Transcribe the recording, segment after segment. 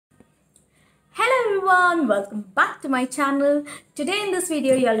everyone, welcome back to my channel. Today in this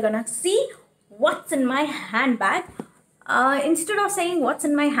video you're gonna see what's in my handbag. Instead of saying what's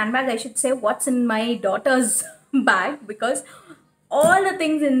in my handbag, I should say what's in my daughter's bag, because all the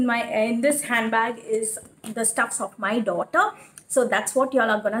things in this handbag is the stuffs of my daughter. So that's what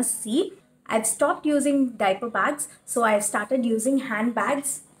y'all are gonna see. I've stopped using diaper bags, so I've started using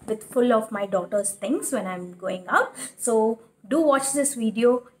handbags with full of my daughter's things when I'm going out. So do watch this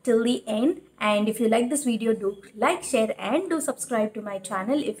video till the end, and if you like this video, do like, share and do subscribe to my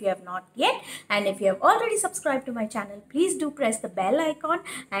channel if you have not yet. And if you have already subscribed to my channel, please do press the bell icon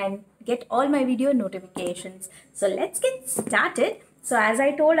and get all my video notifications. So let's get started. So as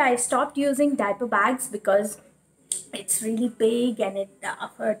I told, I stopped using diaper bags because it's really big, and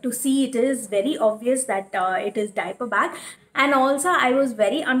to see it is very obvious that it is diaper bag. And also I was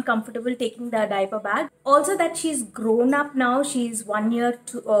very uncomfortable taking the diaper bag. Also that she's grown up now, she's 1 year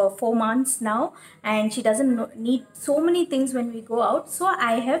to 4 months now, and she doesn't need so many things when we go out. So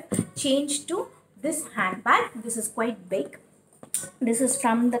I have changed to this handbag. This is quite big. This is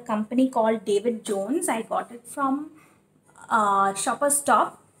from the company called David Jones. I got it from Shoppers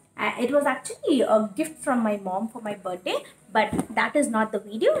Stop. It was actually a gift from my mom for my birthday, but that is not the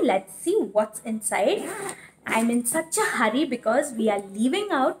video. Let's see what's inside. I'm in such a hurry because we are leaving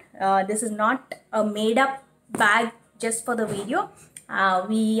out. This is not a made up bag just for the video.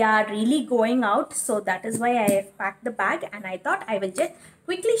 We are really going out, so that is why I have packed the bag, and I thought I will just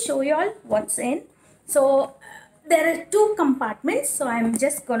quickly show you all what's in. So there are two compartments, so I'm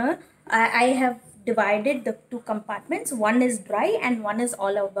just gonna I have divided the two compartments. One is dry and one is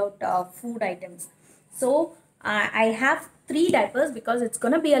all about food items. So I have 3 diapers because it's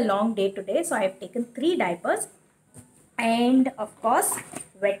gonna be a long day today, so I have taken 3 diapers, and of course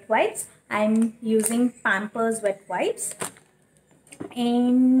wet wipes. I'm using Pampers wet wipes,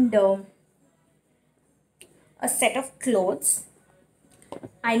 and a set of clothes.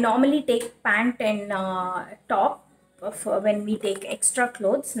 I normally take pant and top when we take extra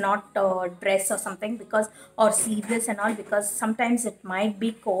clothes, not dress or something, because or sleeveless and all, because sometimes it might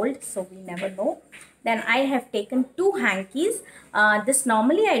be cold, so we never know. Then I have taken 2 hankies. This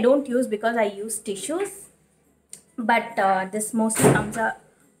normally I don't use because I use tissues, but this mostly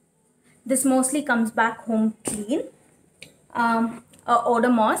comes back home clean.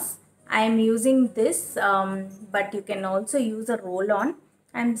 Odomos, I am using this, but you can also use a roll-on.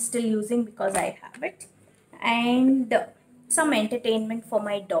 I'm still using because I have it. And some entertainment for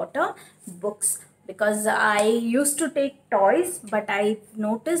my daughter, books, because I used to take toys, but I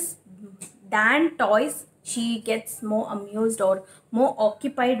noticed than toys she gets more amused or more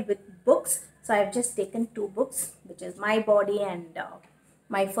occupied with books. So I've just taken 2 books, which is My Body and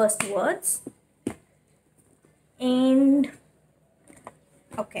My First Words. And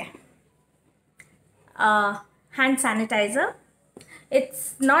okay, hand sanitizer.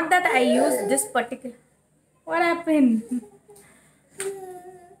 It's not that I use this particular. What happened?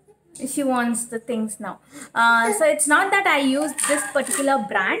 She wants the things now. So it's not that I use this particular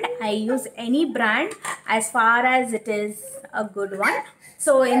brand. I use any brand as far as it is a good one.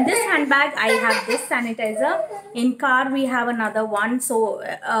 So in this handbag I have this sanitizer. In car we have another one. So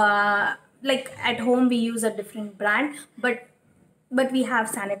like at home we use a different brand, but we have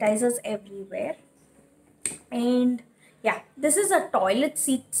sanitizers everywhere. And yeah, this is a toilet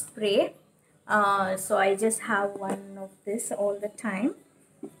seat spray. So I just have one of this all the time.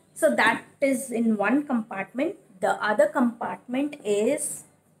 So that is in one compartment. The other compartment is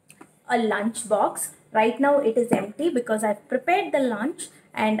a lunch box. Right now it is empty because I've prepared the lunch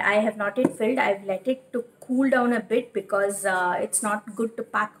and I have not yet filled. I've let it to cool down a bit because it's not good to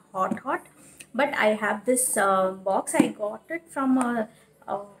pack hot. But I have this box. I got it from a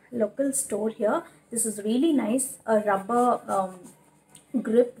local store here. This is really nice. A rubber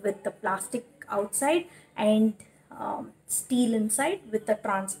grip with the plastic outside and steel inside with a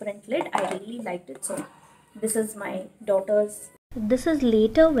transparent lid. I really liked it. So this is my daughter's. This is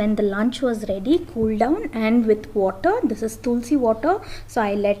later when the lunch was ready, cool down, and with water. This is tulsi water, so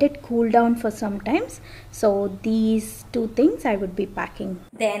I let it cool down for some times. So these 2 things I would be packing.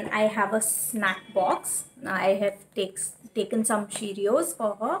 Then I have a snack box. I have taken some Cheerios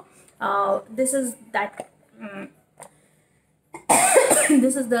for her. This is that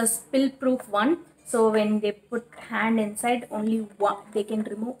this is the spill proof one, so when they put hand inside, only one, they can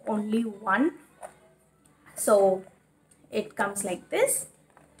remove only one. So it comes like this.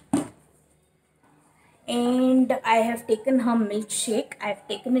 And I have taken her milkshake. I've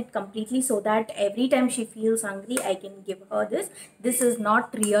taken it completely so that every time she feels hungry I can give her this. This is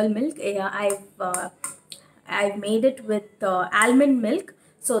not real milk. I've made it with almond milk.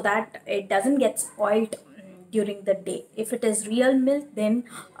 so that it doesn't get spoiled during the day. If it is real milk, then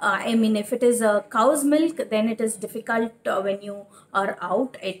I mean, if it is a cow's milk, then it is difficult when you are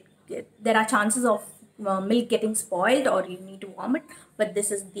out. There are chances of milk getting spoiled or you need to warm it. But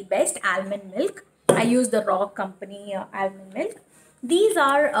this is the best almond milk. I use the raw company almond milk. These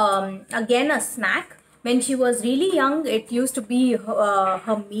are again a snack. When she was really young, it used to be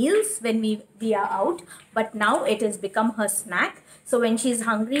her meals when we are out, but now it has become her snack. So when she's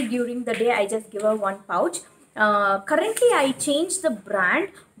hungry during the day, I just give her one pouch. Currently, I changed the brand,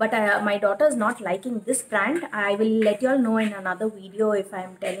 but my daughter is not liking this brand. I will let you all know in another video if I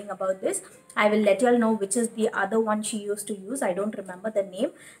am telling about this. I will let you all know which is the other one she used to use. I don't remember the name.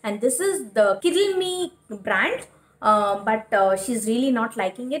 And this is the Kiddle Me brand. But she's really not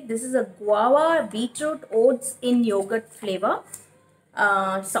liking it. This is a guava beetroot oats in yogurt flavor.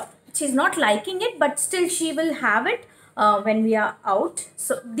 So she's not liking it, but still she will have it when we are out.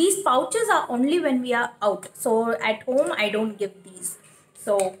 So these pouches are only when we are out. So at home I don't give these.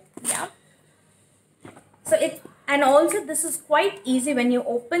 So yeah. So it, and also this is quite easy. When you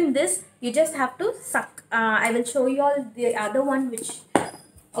open this, you just have to suck. I will show you all the other one, which,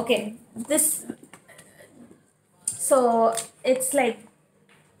 okay, this, so it's like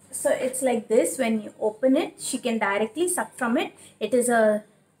this. When you open it, she can directly suck from it. It is a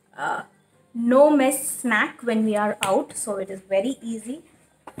no mess snack when we are out, so it is very easy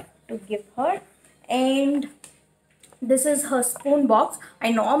to give her. And this is her spoon box. I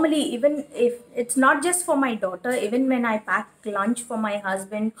normally, even if it's not just for my daughter, even when I pack lunch for my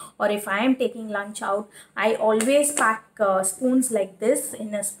husband, or if I am taking lunch out, I always pack spoons like this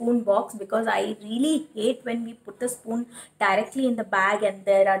in a spoon box, because I really hate when we put the spoon directly in the bag and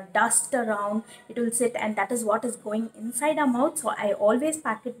there are dust around. It will sit, and that is what is going inside our mouth. So I always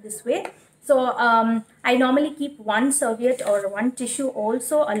pack it this way. So I normally keep one serviette or one tissue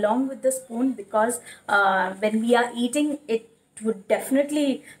also along with the spoon, because when we are eating, it would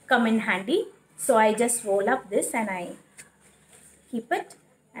definitely come in handy. So I just roll up this and I keep it,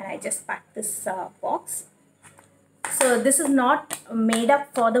 and I just pack this box. So this is not made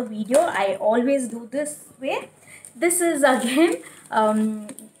up for the video. I always do this way. This is again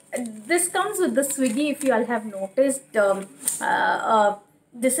this comes with the Swiggy, if you all have noticed.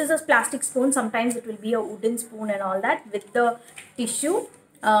 This is a plastic spoon. Sometimes it will be a wooden spoon and all that with the tissue.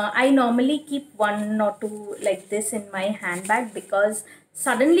 I normally keep one or two like this in my handbag, because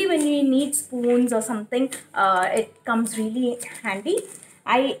suddenly when you need spoons or something, it comes really handy.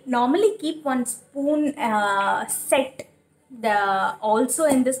 I normally keep one spoon set also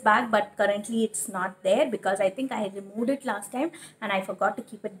in this bag, but currently it's not there because I think I removed it last time and I forgot to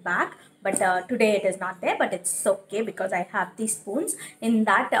keep it back. But today it is not there, but it's okay because I have these spoons. In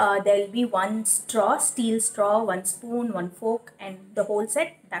that there will be one straw, steel straw, one spoon, one fork, and the whole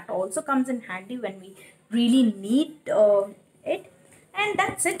set. That also comes in handy when we really need it. And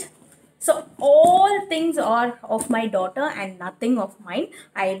that's it. So all things are of my daughter and nothing of mine.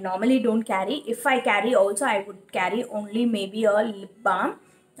 I normally don't carry. If I carry also, I would carry only maybe a lip balm.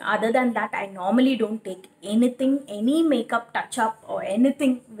 Other than that, I normally don't take anything, any makeup touch up or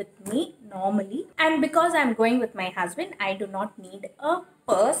anything with me normally. And because I'm going with my husband, I do not need a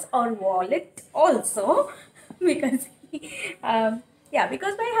purse or wallet also because yeah,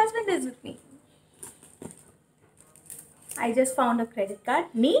 because my husband is with me. I just found a credit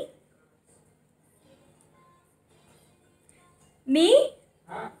card. Me?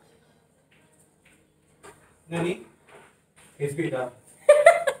 Nani? It's good.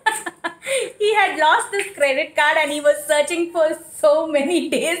 He had lost this credit card and he was searching for so many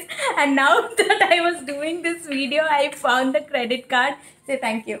days, and now that I was doing this video, I found the credit card. Say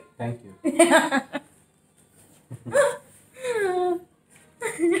thank you. Thank you.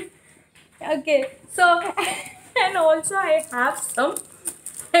 Okay, so and also I have some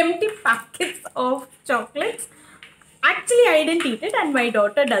empty packets of chocolates. Actually, I didn't eat it, and my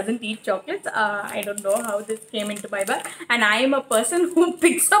daughter doesn't eat chocolates. I don't know how this came into my bag. And I am a person who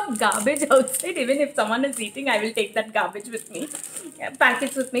picks up garbage outside. Even if someone is eating, I will take that garbage with me,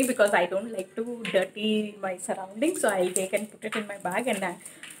 packets with me, because I don't like to dirty my surroundings. So I'll take and put it in my bag. And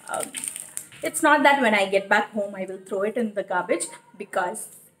it's not that when I get back home, I will throw it in the garbage, because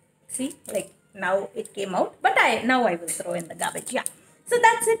see, like now it came out. But now I will throw in the garbage. Yeah. So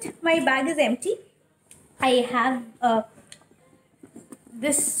that's it. My bag is empty. I have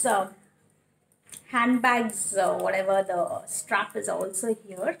this handbags, whatever, the strap is also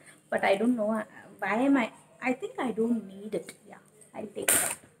here, but I don't know why am I think I don't need it. Yeah, I'll take it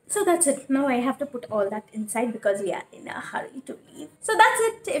out. So that's it. Now I have to put all that inside because we are in a hurry to leave. So that's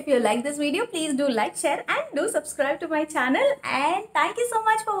it. If you like this video, please do like, share and do subscribe to my channel. And thank you so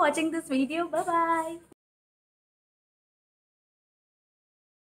much for watching this video. Bye bye.